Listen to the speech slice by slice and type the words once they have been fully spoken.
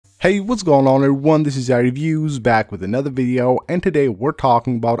Hey, what's going on everyone? This is iReviews back with another video, and today we're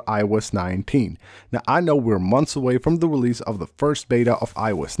talking about iOS 19. Now I know we're months away from the release of the first beta of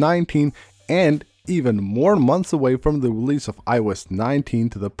iOS 19 and even more months away from the release of iOS 19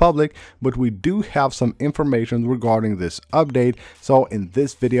 to the public, but we do have some information regarding this update. So in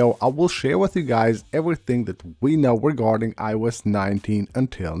this video, I will share with you guys everything that we know regarding iOS 19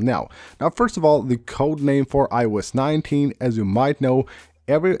 until now. Now, first of all, the code name for iOS 19, as you might know,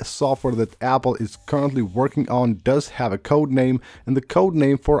 every software that Apple is currently working on does have a code name, and the code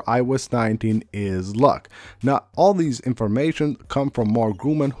name for iOS 19 is Luck. Now, all these information come from Mark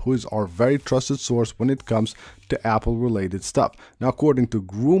Gurman, who is our very trusted source when it comes to Apple related stuff. Now, according to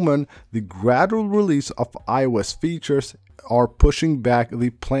Gurman, the gradual release of iOS features are pushing back the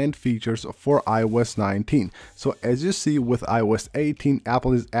planned features for iOS 19. So as you see with iOS 18,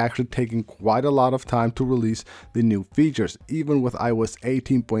 Apple is actually taking quite a lot of time to release the new features. Even with iOS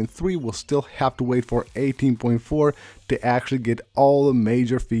 18.3, we'll still have to wait for 18.4 to actually get all the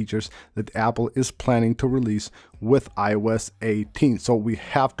major features that Apple is planning to release with iOS 18. So we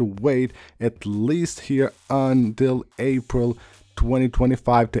have to wait at least here until April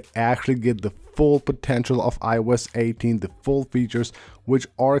 2025 to actually get the full potential of iOS 18, the full features which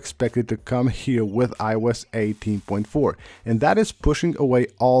are expected to come here with iOS 18.4, and that is pushing away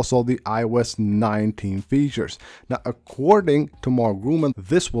also the iOS 19 features. Now, according to Mark Gurman,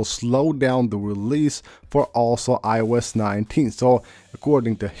 this will slow down the release for also iOS 19. So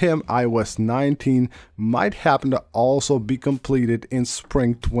according to him, iOS 19 might happen to also be completed in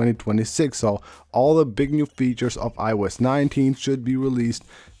spring 2026. So all the big new features of iOS 19 should be released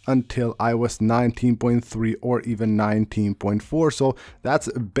until iOS 19.3 or even 19.4. So that's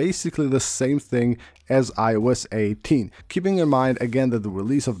basically the same thing as iOS 18. Keeping in mind again that the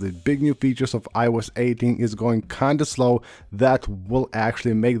release of the big new features of iOS 18 is going kind of slow, that will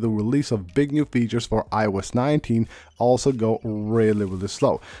actually make the release of big new features for iOS 19 also go really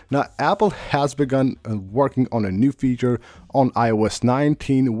slow. Now, Apple has begun working on a new feature on iOS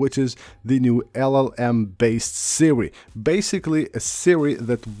 19, which is the new LLM based Siri. Basically a Siri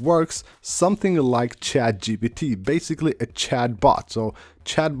that works something like ChatGPT, basically a chatbot. So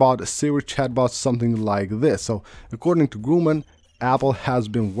chatbot, a Siri chatbot, something like this. So according to Gurman, Apple has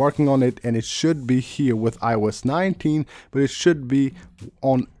been working on it, and it should be here with iOS 19, but it should be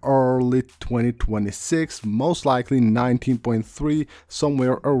on early 2026, most likely 19.3,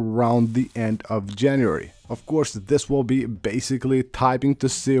 somewhere around the end of January. Of course, this will be basically typing to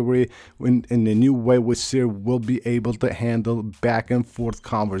Siri in a new way, which Siri will be able to handle back and forth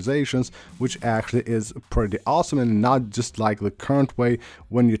conversations, which actually is pretty awesome, and not just like the current way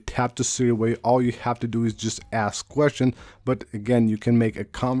when you tap to Siri way, all you have to do is just ask questions, but again, you can make a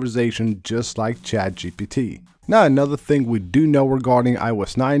conversation just like ChatGPT. Now, another thing we do know regarding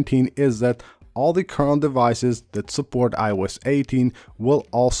iOS 19 is that all the current devices that support iOS 18 will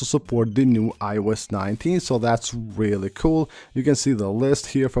also support the new iOS 19, so that's really cool. You can see the list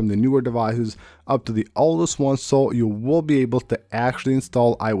here from the newer devices up to the oldest ones, so you will be able to actually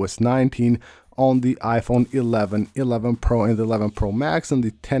install iOS 19 on the iPhone 11, 11 Pro and the 11 Pro Max, and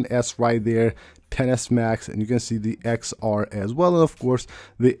the XS right there, XS Max, and you can see the XR as well, and of course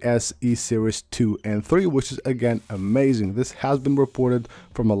the SE Series 2 and 3, which is again amazing. This has been reported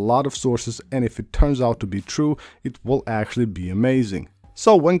from a lot of sources, and if it turns out to be true, it will actually be amazing.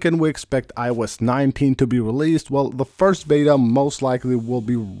 So when can we expect iOS 19 to be released? Well, the first beta most likely will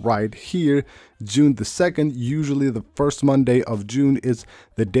be right here, June the 2nd. Usually the first Monday of June is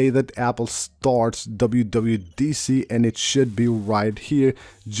the day that Apple starts WWDC, and it should be right here,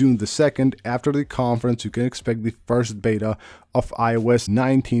 June the 2nd. After the conference, you can expect the first beta of iOS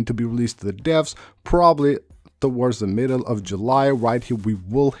 19 to be released to the devs, probably towards the middle of July. Right here we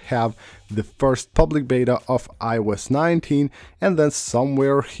will have the first public beta of iOS 19, and then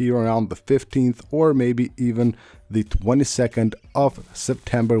somewhere here around the 15th or maybe even the 22nd of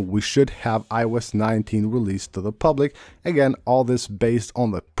September, we should have iOS 19 released to the public. Again, all this based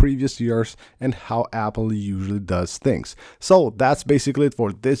on the previous years and how Apple usually does things. So that's basically it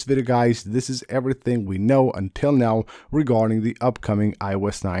for this video, guys. This is everything we know until now regarding the upcoming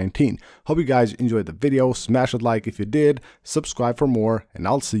iOS 19. Hope you guys enjoyed the video. Smash a like if you did, subscribe for more, and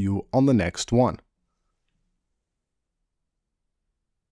I'll see you on the next one.